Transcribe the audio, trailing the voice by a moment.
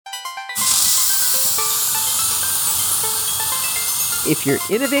If you're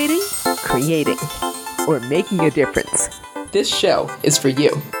innovating, creating, or making a difference, this show is for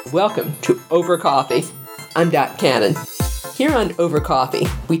you. Welcome to Over Coffee. I'm Dot Cannon. Here on Over Coffee,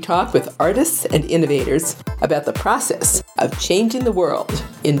 we talk with artists and innovators about the process of changing the world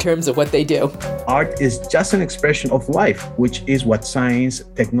in terms of what they do. Art is just an expression of life, which is what science,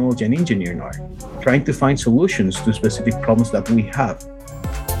 technology, and engineering are, trying to find solutions to specific problems that we have.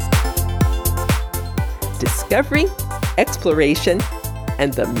 Discovery, exploration,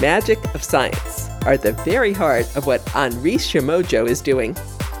 and the magic of science are the very heart of what Henri Shimojyo is doing.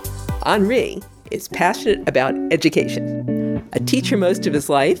 Henri is passionate about education. A teacher most of his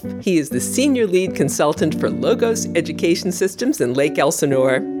life, he is the senior lead consultant for Logos Education Systems in Lake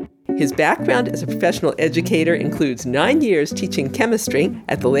Elsinore. His background as a professional educator includes 9 years teaching chemistry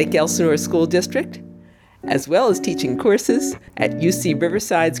at the Lake Elsinore School District, as well as teaching courses at UC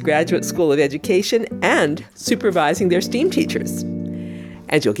Riverside's Graduate School of Education and supervising their STEAM teachers.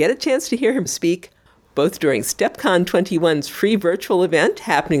 And you'll get a chance to hear him speak both during STEPCon 21's free virtual event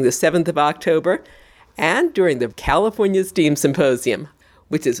happening the 7th of October and during the California STEAM Symposium,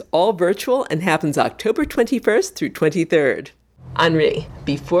 which is all virtual and happens October 21st through 23rd. Henri,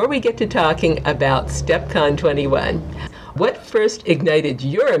 before we get to talking about STEPCon 21, what first ignited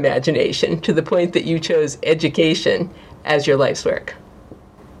your imagination to the point that you chose education as your life's work?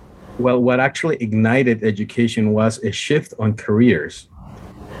 Well, what actually ignited education was a shift on careers.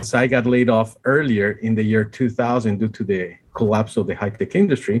 So I got laid off earlier in the year 2000 due to the collapse of the high-tech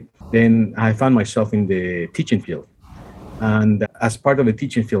industry. Then I found myself in the teaching field. And as part of the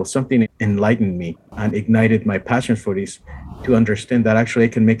teaching field, something enlightened me and ignited my passion for this to understand that actually I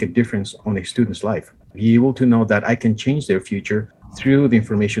can make a difference on a student's life. Be able to know that I can change their future through the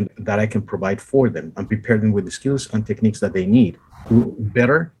information that I can provide for them and prepare them with the skills and techniques that they need to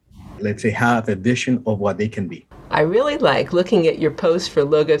better, let's say, have a vision of what they can be. I really like looking at your post for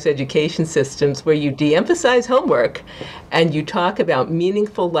Logos Education Systems where you de-emphasize homework and you talk about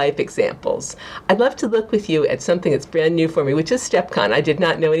meaningful life examples. I'd love to look with you at something that's brand new for me, which is STEPCon. I did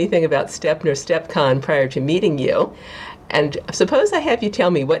not know anything about STEP nor STEPCon prior to meeting you. And suppose I have you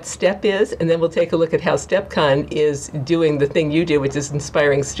tell me what STEP is, and then we'll take a look at how STEPCon is doing the thing you do, which is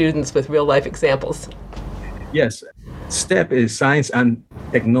inspiring students with real-life examples. Yes, STEP is Science and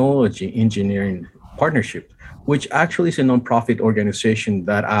Technology Engineering Partnership, which actually is a nonprofit organization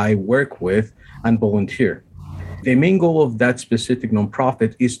that I work with and volunteer. The main goal of that specific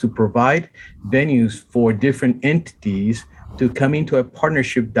nonprofit is to provide venues for different entities to come into a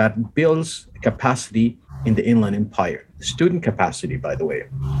partnership that builds capacity in the Inland Empire. Student capacity, by the way.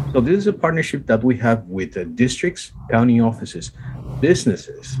 So this is a partnership that we have with districts, county offices,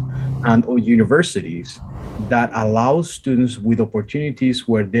 businesses, and universities that allows students with opportunities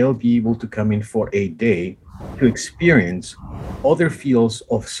where they'll be able to come in for a day to experience other fields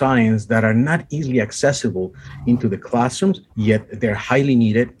of science that are not easily accessible into the classrooms, yet they're highly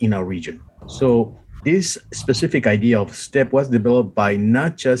needed in our region. So this specific idea of STEP was developed by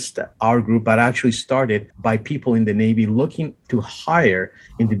not just our group, but actually started by people in the Navy looking to hire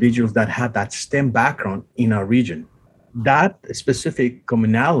individuals that had that STEM background in our region. That specific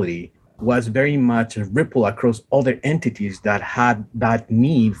commonality was very much a ripple across other entities that had that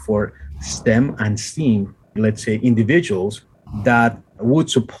need for STEM and STEAM, let's say, individuals that would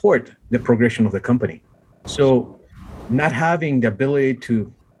support the progression of the company. So not having the ability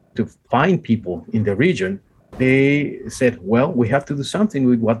to find people in the region, they said, well, we have to do something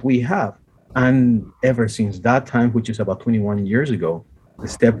with what we have. And ever since that time, which is about 21 years ago, the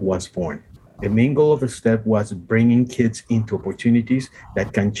STEP was born. The main goal of the STEP was bringing kids into opportunities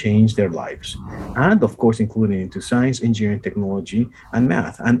that can change their lives. And of course, including into science, engineering, technology, and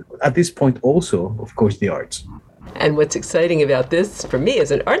math. And at this point also, of course, the arts. And what's exciting about this, for me as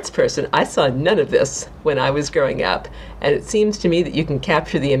an arts person, I saw none of this when I was growing up. And it seems to me that you can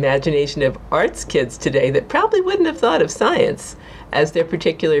capture the imagination of arts kids today that probably wouldn't have thought of science as their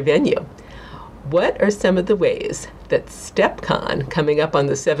particular venue. What are some of the ways that STEPCon, coming up on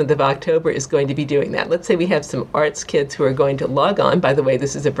the 7th of October, is going to be doing that? Let's say we have some arts kids who are going to log on. By the way,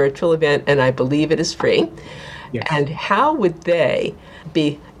 this is a virtual event, and I believe it is free. Yes. And how would they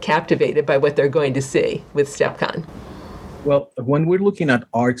be captivated by what they're going to see with STEPCon? Well, when we're looking at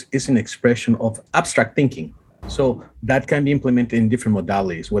arts, it's an expression of abstract thinking. So that can be implemented in different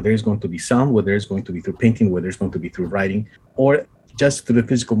modalities, whether it's going to be sound, whether it's going to be through painting, whether it's going to be through writing, or just through the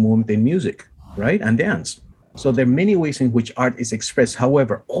physical movement in music, right? And dance. So there are many ways in which art is expressed.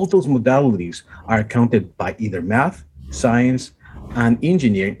 However, all those modalities are accounted by either math, science, and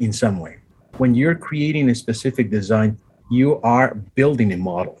engineering in some way. When you're creating a specific design, you are building a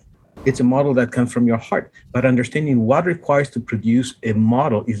model. It's a model that comes from your heart. But understanding what requires to produce a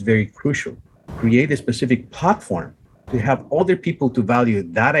model is very crucial. Create a specific platform to have other people to value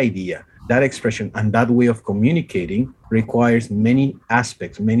that idea, that expression, and that way of communicating requires many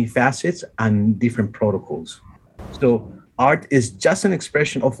aspects, many facets, and different protocols. So art is just an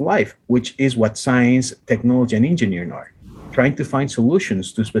expression of life, which is what science, technology, and engineering are, trying to find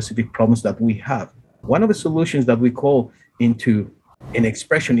solutions to specific problems that we have. One of the solutions that we call into an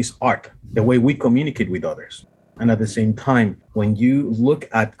expression is art, the way we communicate with others. And at the same time, when you look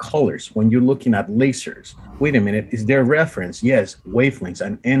at colors, when you're looking at lasers, wait a minute, is there reference? Yes, wavelengths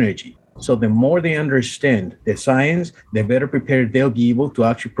and energy. So the more they understand the science, the better prepared they'll be able to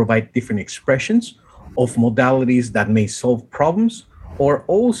actually provide different expressions of modalities that may solve problems or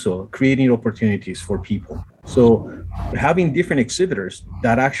also creating opportunities for people. So having different exhibitors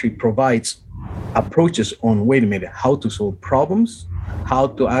that actually provides approaches on, wait a minute, how to solve problems, how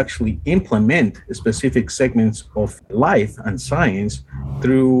to actually implement specific segments of life and science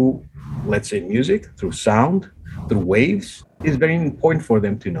through, let's say, music, through sound, through waves, is very important for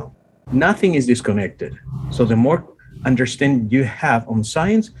them to know. Nothing is disconnected. So the more understanding you have on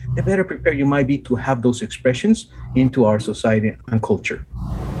science, the better prepared you might be to have those expressions into our society and culture.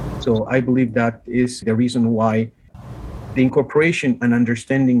 So I believe that is the reason why the incorporation and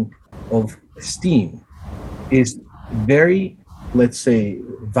understanding of STEAM is very, let's say,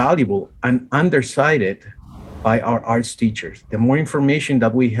 valuable and undercited by our arts teachers. The more information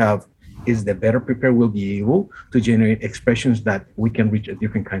that we have is the better prepared we'll be able to generate expressions that we can reach at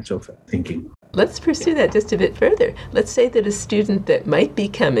different kinds of thinking. Let's pursue that just a bit further. Let's say that a student that might be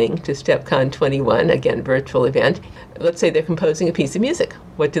coming to STEPCon 21, again, virtual event, let's say they're composing a piece of music.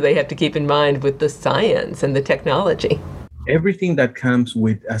 What do they have to keep in mind with the science and the technology? Everything that comes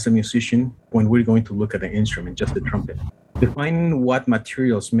with, as a musician, when we're going to look at the instrument, just the trumpet, defining what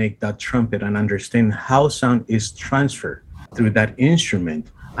materials make that trumpet and understand how sound is transferred through that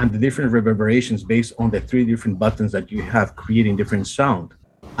instrument and the different reverberations based on the 3 different buttons that you have creating different sound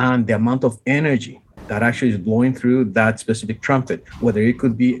and the amount of energy that actually is blowing through that specific trumpet, whether it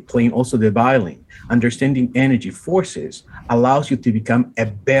could be playing also the violin. Understanding energy forces allows you to become a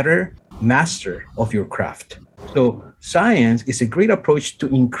better master of your craft. So science is a great approach to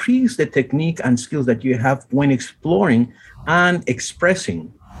increase the technique and skills that you have when exploring and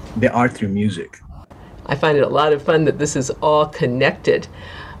expressing the art through music. I find it a lot of fun that this is all connected.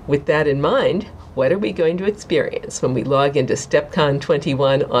 With that in mind, what are we going to experience when we log into STEPCon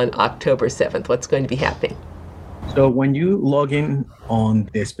 21 on October 7th? What's going to be happening? So when you log in on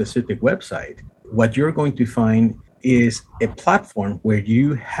the specific website, what you're going to find is a platform where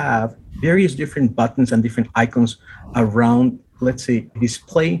you have various different buttons and different icons around, let's say,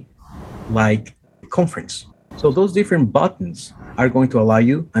 display like conference. So those different buttons are going to allow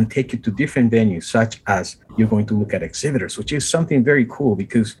you and take you to different venues, such as you're going to look at exhibitors, which is something very cool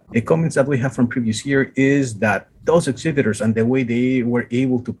because the comments that we have from previous year is that those exhibitors and the way they were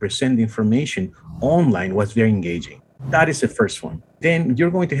able to present information online was very engaging. That is the first one. Then you're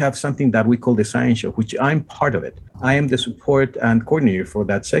going to have something that we call the science show, which I'm part of it. I am the support and coordinator for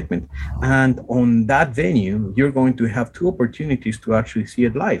that segment. And on that venue, you're going to have 2 opportunities to actually see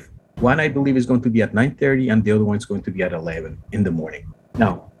it live. One, I believe, is going to be at 9:30 and the other one is going to be at 11 in the morning.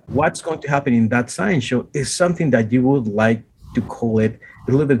 Now, what's going to happen in that science show is something that you would like to call it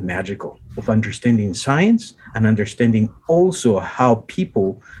a little bit magical, of understanding science and understanding also how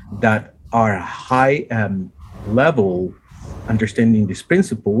people that are high level understanding these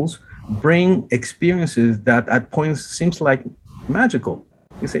principles bring experiences that at points seems like magical.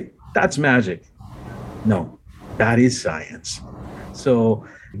 You say, that's magic. No, that is science. So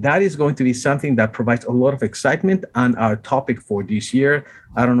that is going to be something that provides a lot of excitement. And our topic for this year,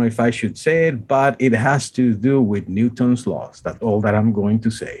 I don't know if I should say it, but it has to do with Newton's laws. That's all that I'm going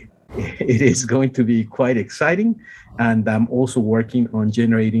to say. It is going to be quite exciting. And I'm also working on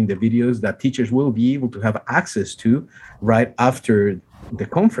generating the videos that teachers will be able to have access to right after the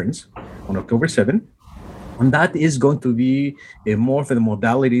conference on October 7th. And that is going to be a more of a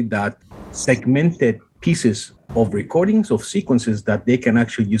modality that segmented pieces of recordings of sequences that they can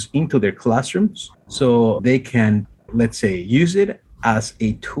actually use into their classrooms. So they can, let's say, use it as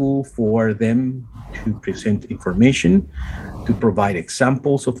a tool for them to present information, to provide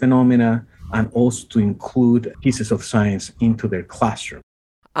examples of phenomena, and also to include pieces of science into their classroom.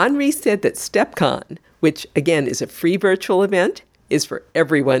 Henri said that STEPCon, which again is a free virtual event, is for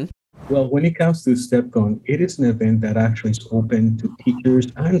everyone. Well, when it comes to STEPCon, it is an event that actually is open to teachers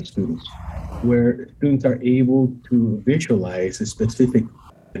and students, where students are able to visualize a specific,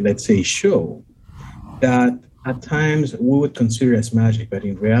 let's say, show that At times, we would consider it as magic, but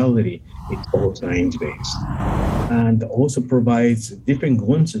in reality, it's all science-based. And also provides different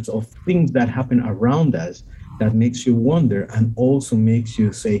glimpses of things that happen around us that makes you wonder and also makes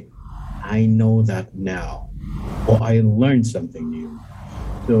you say, I know that now, or I learned something new.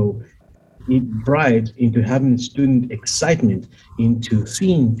 So it drives into having student excitement into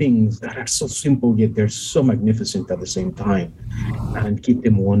seeing things that are so simple, yet they're so magnificent at the same time, and keep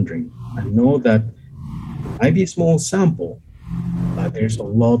them wondering. And know that it might be a small sample, but there's a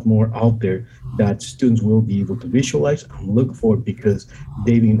lot more out there that students will be able to visualize and look for because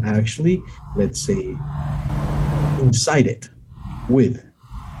they've been actually, let's say, inside it with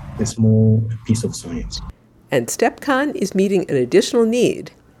a small piece of science. And STEPCon is meeting an additional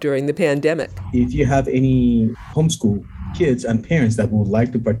need during the pandemic. If you have any homeschool kids and parents that would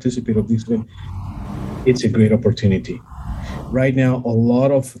like to participate of this event, it's a great opportunity. Right now, a lot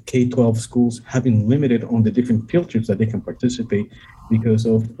of K-12 schools have been limited on the different field trips that they can participate because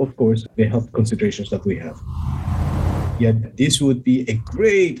of course, the health considerations that we have. Yet this would be a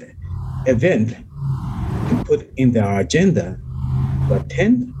great event to put in their agenda to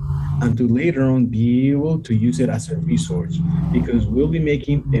attend and to later on be able to use it as a resource because we'll be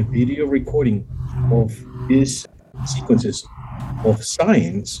making a video recording of these sequences of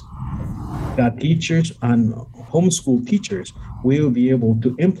science that teachers and homeschool teachers will be able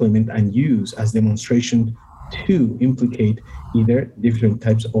to implement and use as demonstration to implicate either different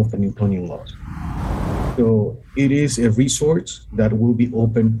types of Newtonian laws. So it is a resource that will be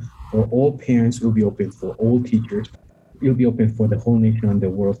open for all parents, will be open for all teachers, will be open for the whole nation and the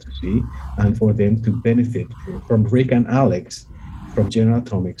world to see, and for them to benefit from Rick and Alex from General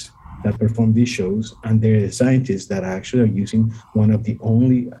Atomics that perform these shows, and they're the scientists that actually are using one of the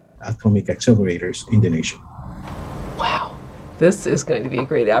only atomic accelerators in the nation. Wow, this is going to be a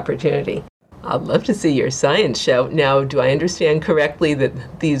great opportunity. I'd love to see your science show. Now, do I understand correctly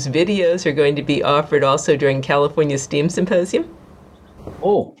that these videos are going to be offered also during California STEAM Symposium?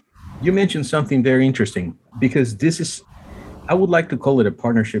 Oh, you mentioned something very interesting because this is, I would like to call it a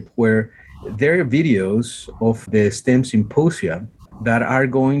partnership where there are videos of the STEM Symposia that are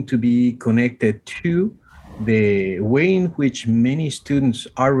going to be connected to the way in which many students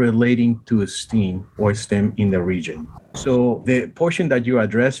are relating to STEAM or STEM in the region. So the portion that you're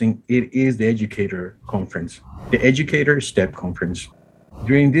addressing, it is the educator conference, the educator STEP conference.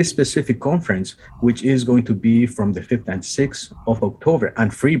 During this specific conference, which is going to be from the 5th and 6th of October,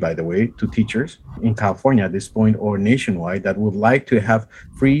 and free, by the way, to teachers in California at this point or nationwide that would like to have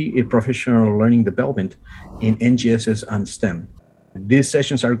free professional learning development in NGSS and STEM. These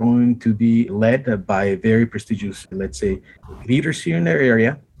sessions are going to be led by very prestigious, let's say, leaders here in their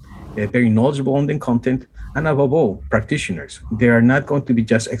area, very knowledgeable on the content, and above all, practitioners. They are not going to be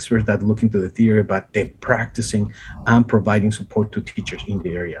just experts that look into the theory, but they're practicing and providing support to teachers in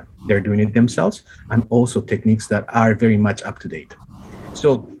the area. They're doing it themselves, and also techniques that are very much up to date.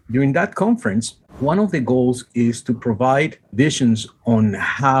 So during that conference, one of the goals is to provide visions on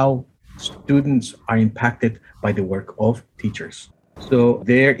how students are impacted by the work of teachers. So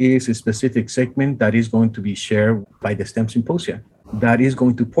there is a specific segment that is going to be shared by the STEM Symposia that is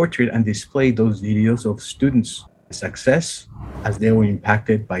going to portray and display those videos of students' success as they were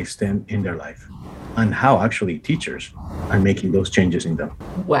impacted by STEM in their life and how actually teachers are making those changes in them.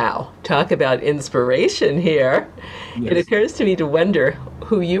 Wow, talk about inspiration here. Yes. It occurs to me to wonder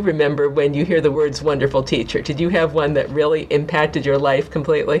who you remember when you hear the words wonderful teacher. Did you have one that really impacted your life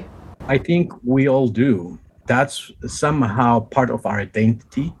completely? I think we all do. That's somehow part of our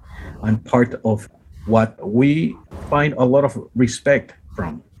identity and part of what we find a lot of respect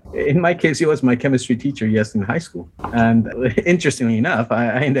from. In my case, he was my chemistry teacher, yes, in high school. And interestingly enough, I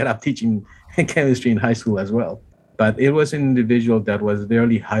ended up teaching chemistry in high school as well. But it was an individual that was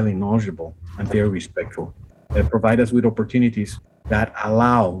very highly knowledgeable and very respectful, that provide us with opportunities that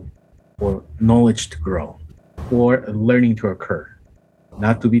allow for knowledge to grow, for learning to occur,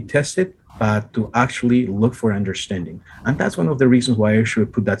 not to be tested, but to actually look for understanding. And that's one of the reasons why I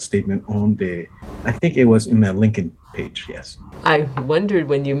should put that statement on I think it was in my LinkedIn page, yes. I wondered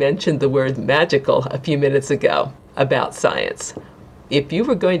when you mentioned the word magical a few minutes ago about science. If you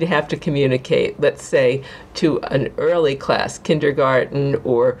were going to have to communicate, let's say, to an early class, kindergarten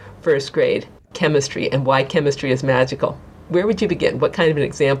or first grade, chemistry and why chemistry is magical, where would you begin? What kind of an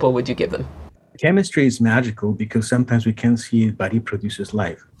example would you give them? Chemistry is magical because sometimes we can't see it, but it produces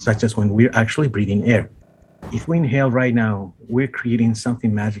life, such as when we're actually breathing air. If we inhale right now, we're creating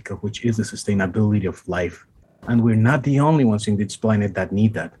something magical, which is the sustainability of life. And we're not the only ones in this planet that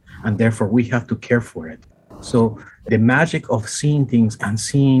need that. And therefore, we have to care for it. So the magic of seeing things and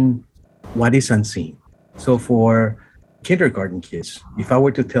seeing what is unseen, So for kindergarten kids, if I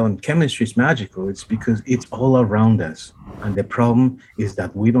were to tell them chemistry is magical, it's because it's all around us. And the problem is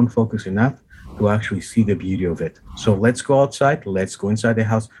that we don't focus enough to actually see the beauty of it. So let's go outside, let's go inside the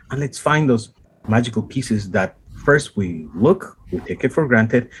house, and let's find those magical pieces that first we take it for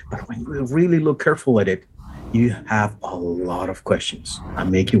granted, but when you really look careful at it, you have a lot of questions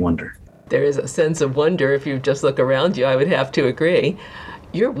and make you wonder. There is a sense of wonder if you just look around you, I would have to agree.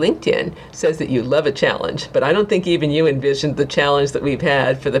 Your LinkedIn says that you love a challenge, but I don't think even you envisioned the challenge that we've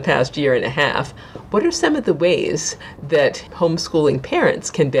had for the past year and a half. What are some of the ways that homeschooling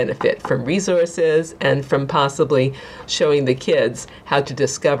parents can benefit from resources and from possibly showing the kids how to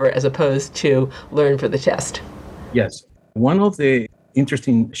discover as opposed to learn for the test? Yes. One of the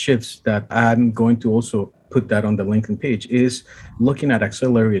interesting shifts that I'm going to also put that on the LinkedIn page is looking at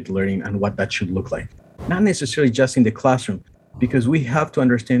accelerated learning and what that should look like. Not necessarily just in the classroom, because we have to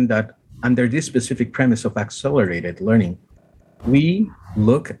understand that under this specific premise of accelerated learning, we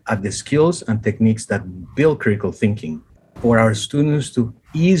look at the skills and techniques that build critical thinking for our students to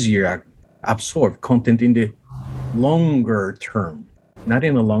easier absorb content in the longer term, not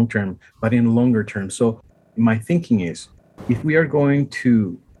in the long term, but in the longer term. So my thinking is, if we are going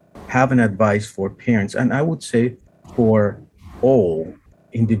to have an advice for parents, and I would say for all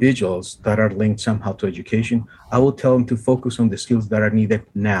individuals that are linked somehow to education, I will tell them to focus on the skills that are needed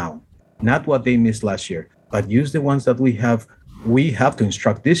now, not what they missed last year, but use the ones that we have to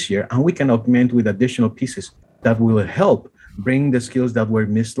instruct this year, and we can augment with additional pieces that will help bring the skills that were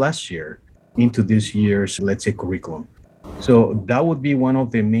missed last year into this year's, let's say, curriculum. So that would be one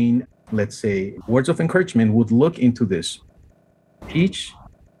of the main, let's say, words of encouragement would look into this. Teach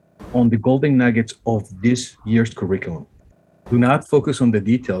on the golden nuggets of this year's curriculum. Do not focus on the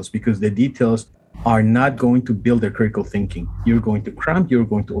details, because the details are not going to build their critical thinking. You're going to cram, you're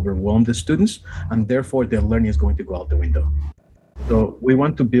going to overwhelm the students, and therefore their learning is going to go out the window. So we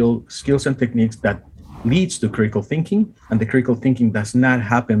want to build skills and techniques that leads to critical thinking, and the critical thinking does not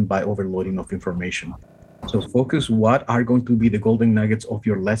happen by overloading of information. So focus what are going to be the golden nuggets of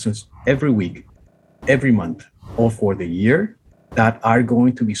your lessons every week, every month, or for the year, that are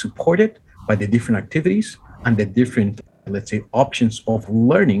going to be supported by the different activities and the different, let's say, options of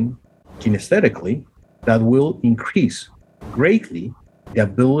learning kinesthetically that will increase greatly the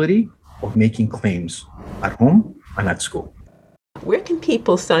ability of making claims at home and at school. Where can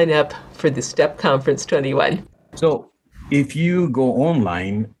people sign up for the STEP Conference 21? So if you go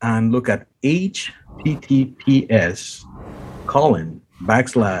online and look at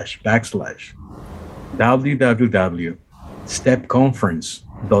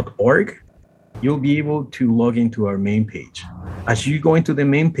https://www.stepconference.org, you'll be able to log into our main page. As you go into the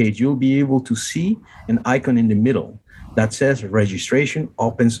main page, you'll be able to see an icon in the middle that says registration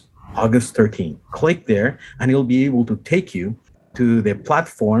opens August 13. Click there and it'll be able to take you to the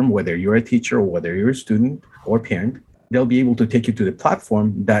platform, whether you're a teacher or whether you're a student or parent. They'll be able to take you to the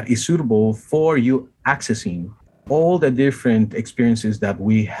platform that is suitable for you accessing all the different experiences that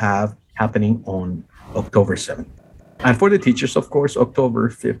we have happening on October 7th. And for the teachers, of course, October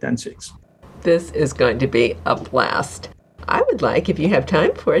 5th and 6th. This is going to be a blast. I would like, if you have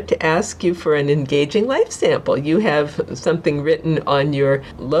time for it, to ask you for an engaging life sample. You have something written on your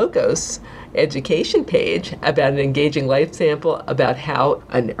Logos education page about an engaging life sample about how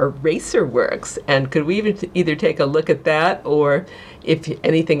an eraser works. And could we either take a look at that, or if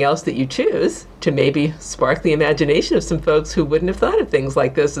anything else that you choose, to maybe spark the imagination of some folks who wouldn't have thought of things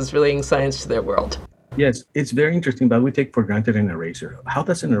like this as relating science to their world? Yes, it's very interesting, but we take for granted an eraser. How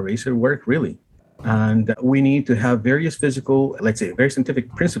does an eraser work, really? And we need to have various physical, let's say, very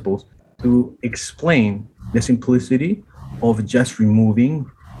scientific principles to explain the simplicity of just removing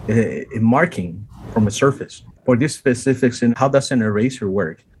a marking from a surface. For this specifics in how does an eraser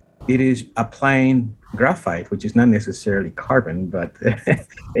work, it is applying graphite, which is not necessarily carbon, but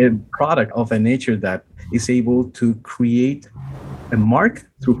a product of a nature that is able to create a mark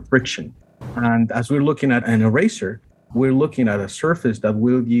through friction. And as we're looking at an eraser, we're looking at a surface that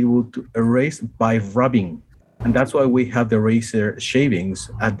will be able to erase by rubbing. And that's why we have the eraser shavings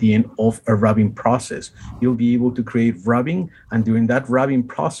at the end of a rubbing process. You'll be able to create rubbing, and during that rubbing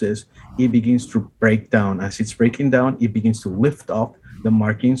process, it begins to break down. As it's breaking down, it begins to lift off the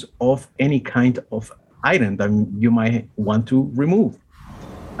markings of any kind of item that you might want to remove.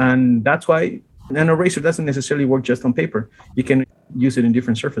 And that's why an eraser doesn't necessarily work just on paper. You can use it in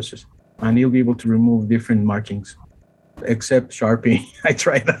different surfaces, and you'll be able to remove different markings. Except Sharpie. I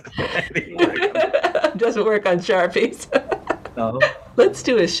tried that. Doesn't work on Sharpies. No. Let's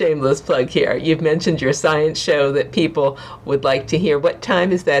do a shameless plug here. You've mentioned your science show that people would like to hear. What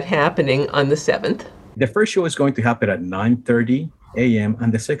time is that happening on the 7th? The first show is going to happen at 9:30 a.m.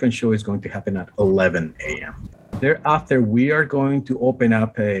 and the second show is going to happen at 11 a.m. Thereafter, we are going to open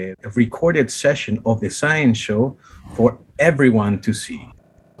up a recorded session of the science show for everyone to see.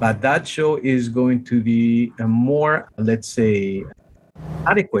 But that show is going to be a more, let's say,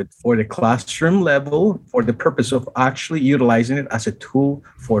 adequate for the classroom level for the purpose of actually utilizing it as a tool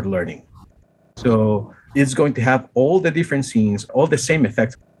for learning. So it's going to have all the different scenes, all the same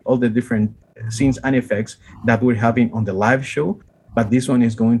effects, all the different scenes and effects that we're having on the live show. But this one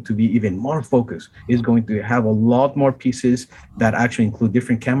is going to be even more focused. It's going to have a lot more pieces that actually include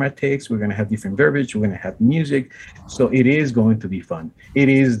different camera takes. We're going to have different verbiage. We're going to have music. So it is going to be fun. It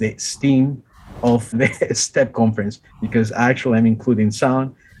is the STEAM of the STEP conference because actually I'm including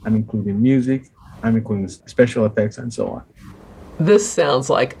sound, I'm including music, I'm including special effects and so on. This sounds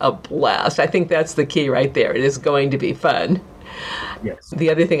like a blast. I think that's the key right there. It is going to be fun. Yes. The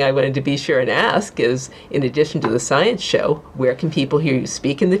other thing I wanted to be sure and ask is, in addition to the science show, where can people hear you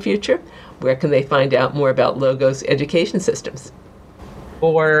speak in the future? Where can they find out more about Logos education systems?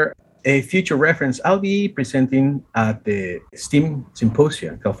 For a future reference, I'll be presenting at the STEAM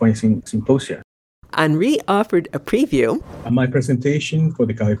Symposium, California STEAM Symposium. Henri offered a preview. My presentation for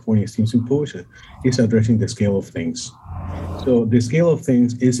the California STEAM Symposium is addressing the scale of things. So the scale of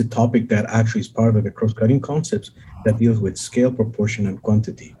things is a topic that actually is part of the cross-cutting concepts that deals with scale, proportion, and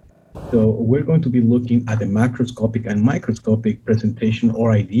quantity. So we're going to be looking at the macroscopic and microscopic presentation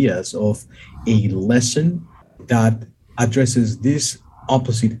or ideas of a lesson that addresses these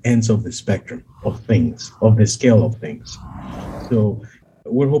opposite ends of the spectrum of things, of the scale of things. So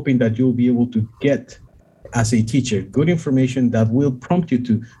we're hoping that you'll be able to get, as a teacher, good information that will prompt you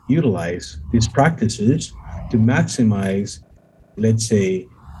to utilize these practices to maximize, let's say,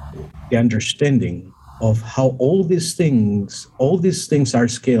 the understanding of how all these things are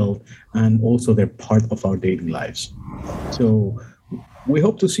scaled and also they're part of our daily lives. So we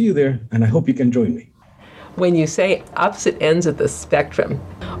hope to see you there, and I hope you can join me. When you say opposite ends of the spectrum,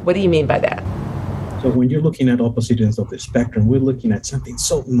 what do you mean by that? So when you're looking at opposite ends of the spectrum, we're looking at something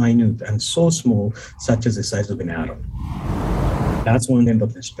so minute and so small, such as the size of an atom. That's one end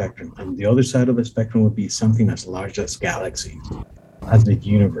of the spectrum. And the other side of the spectrum would be something as large as galaxies, as the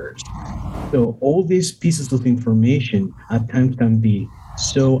universe. So all these pieces of information at times can be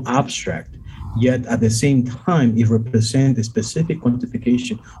so abstract, yet at the same time, it represents a specific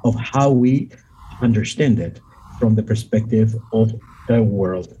quantification of how we understand it from the perspective of the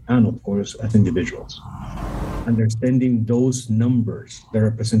world and, of course, as individuals. Understanding those numbers, the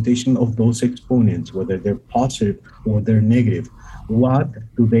representation of those exponents, whether they're positive or they're negative, what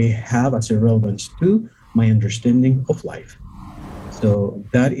do they have as a relevance to my understanding of life? So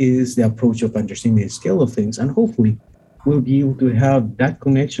that is the approach of understanding the scale of things, and hopefully we'll be able to have that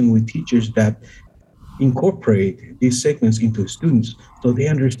connection with teachers that incorporate these segments into students so they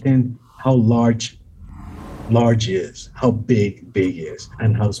understand how large is, how big is,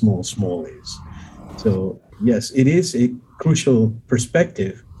 and how small is. So yes, it is a crucial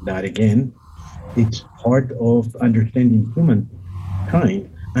perspective that, again, it's part of understanding humankind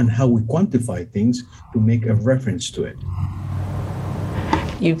and how we quantify things to make a reference to it.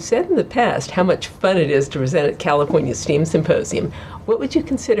 You've said in the past how much fun it is to present at California STEAM Symposium. What would you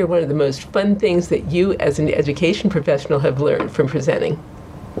consider one of the most fun things that you as an education professional have learned from presenting?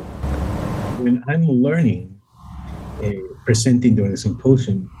 When I'm learning, presenting during the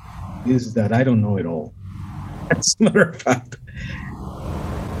symposium, is that I don't know it all. As a matter of fact,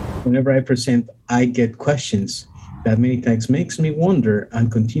 whenever I present, I get questions that many times makes me wonder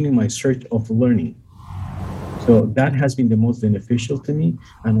and continue my search of learning. So that has been the most beneficial to me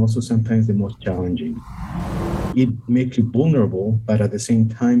and also sometimes the most challenging. It makes you vulnerable, but at the same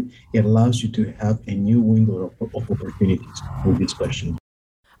time, it allows you to have a new window of opportunities with this question.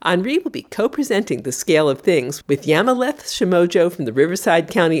 Henri will be co-presenting The Scale of Things with Yamileth Shimojyo from the Riverside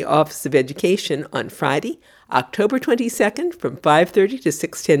County Office of Education on Friday, October 22nd from 5:30 to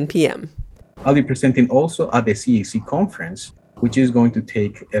 6:10 p.m. I'll be presenting also at the CAC conference, which is going to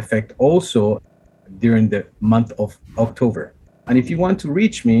take effect also during the month of October. And if you want to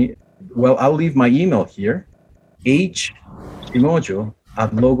reach me, well, I'll leave my email here,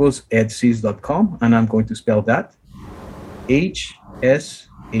 hshimojyo@logosedsis.com, and I'm going to spell that,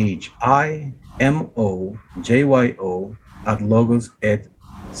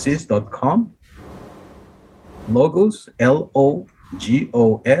 hshimojyo@logosedsis.com. Logos,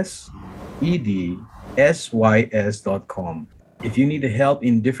 LOGOSEDSYS.com. If you need help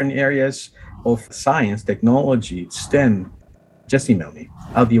in different areas of science, technology, STEM, just email me.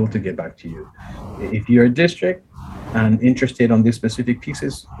 I'll be able to get back to you. If you're a district, and interested on these specific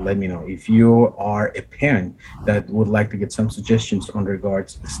pieces, let me know. If you are a parent that would like to get some suggestions on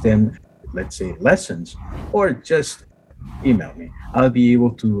regards to STEM, let's say lessons, or just email me, I'll be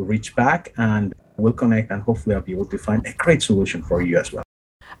able to reach back and we'll connect, and hopefully I'll be able to find a great solution for you as well.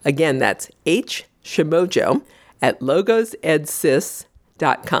 Again, that's H. Shimojyo at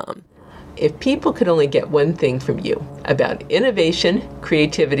logosedsys.com. If people could only get one thing from you about innovation,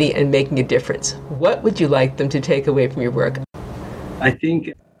 creativity, and making a difference, what would you like them to take away from your work? I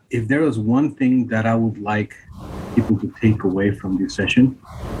think if there was one thing that I would like people to take away from this session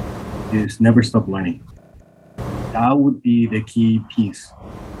is never stop learning. That would be the key piece.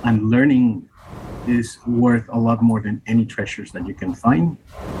 And learning is worth a lot more than any treasures that you can find,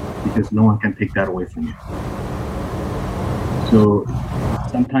 because no one can take that away from you. So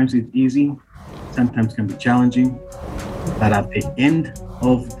sometimes it's easy, sometimes can be challenging, but at the end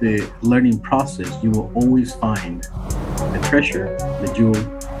of the learning process, you will always find the treasure, the jewel,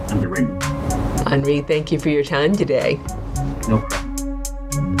 and the ring. Henri, thank you for your time today. No problem.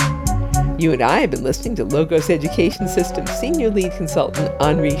 You and I have been listening to Logos Education System Senior Lead Consultant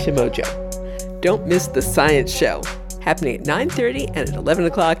Henri Shimojyo. Don't miss the Science Show, happening at 9:30 and at 11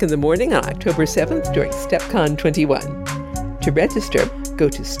 o'clock in the morning on October 7th during STEPCon 21. To register, go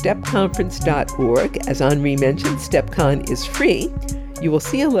to stepconference.org. As Henri mentioned, STEPCon is free. You will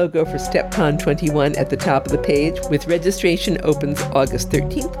see a logo for STEPCon 21 at the top of the page, with registration opens August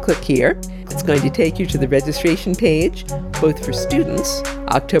 13th. Click here. It's going to take you to the registration page, both for students,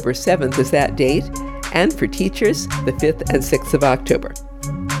 October 7th is that date, and for teachers, the 5th and 6th of October.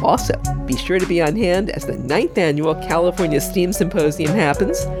 Also, be sure to be on hand as the 9th annual California STEAM Symposium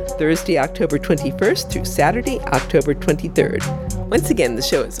happens, Thursday, October 21st through Saturday, October 23rd. Once again, the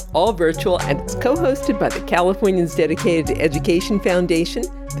show is all virtual and it's co-hosted by the Californians Dedicated to Education Foundation,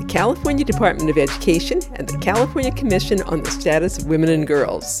 the California Department of Education, and the California Commission on the Status of Women and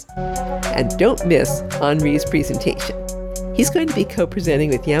Girls. And don't miss Henri's presentation. He's going to be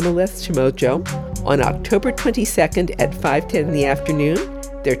co-presenting with Yamileth Shimojyo on October 22nd at 5:10 in the afternoon,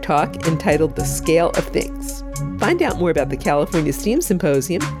 their talk entitled The Scale of Things. Find out more about the California STEAM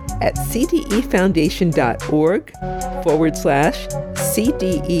Symposium at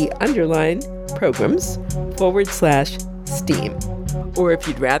cde-foundation.org/CDE_programs/STEAM. Or if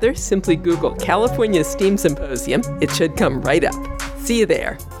you'd rather, simply Google California STEAM Symposium. It should come right up. See you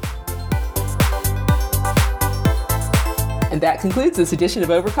there. And that concludes this edition of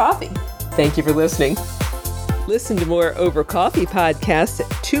Over Coffee. Thank you for listening. Listen to more Over Coffee podcasts at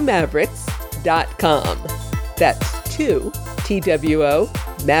twomavericks.com. That's two, T-W-O,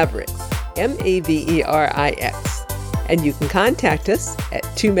 Mavericks, M-A-V-E-R-I-X. And you can contact us at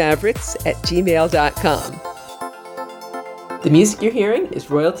twomavericks@gmail.com. The music you're hearing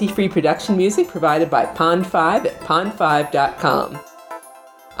is royalty-free production music provided by Pond5 at pond5.com.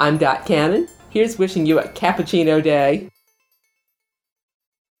 I'm Dot Cannon. Here's wishing you a cappuccino day.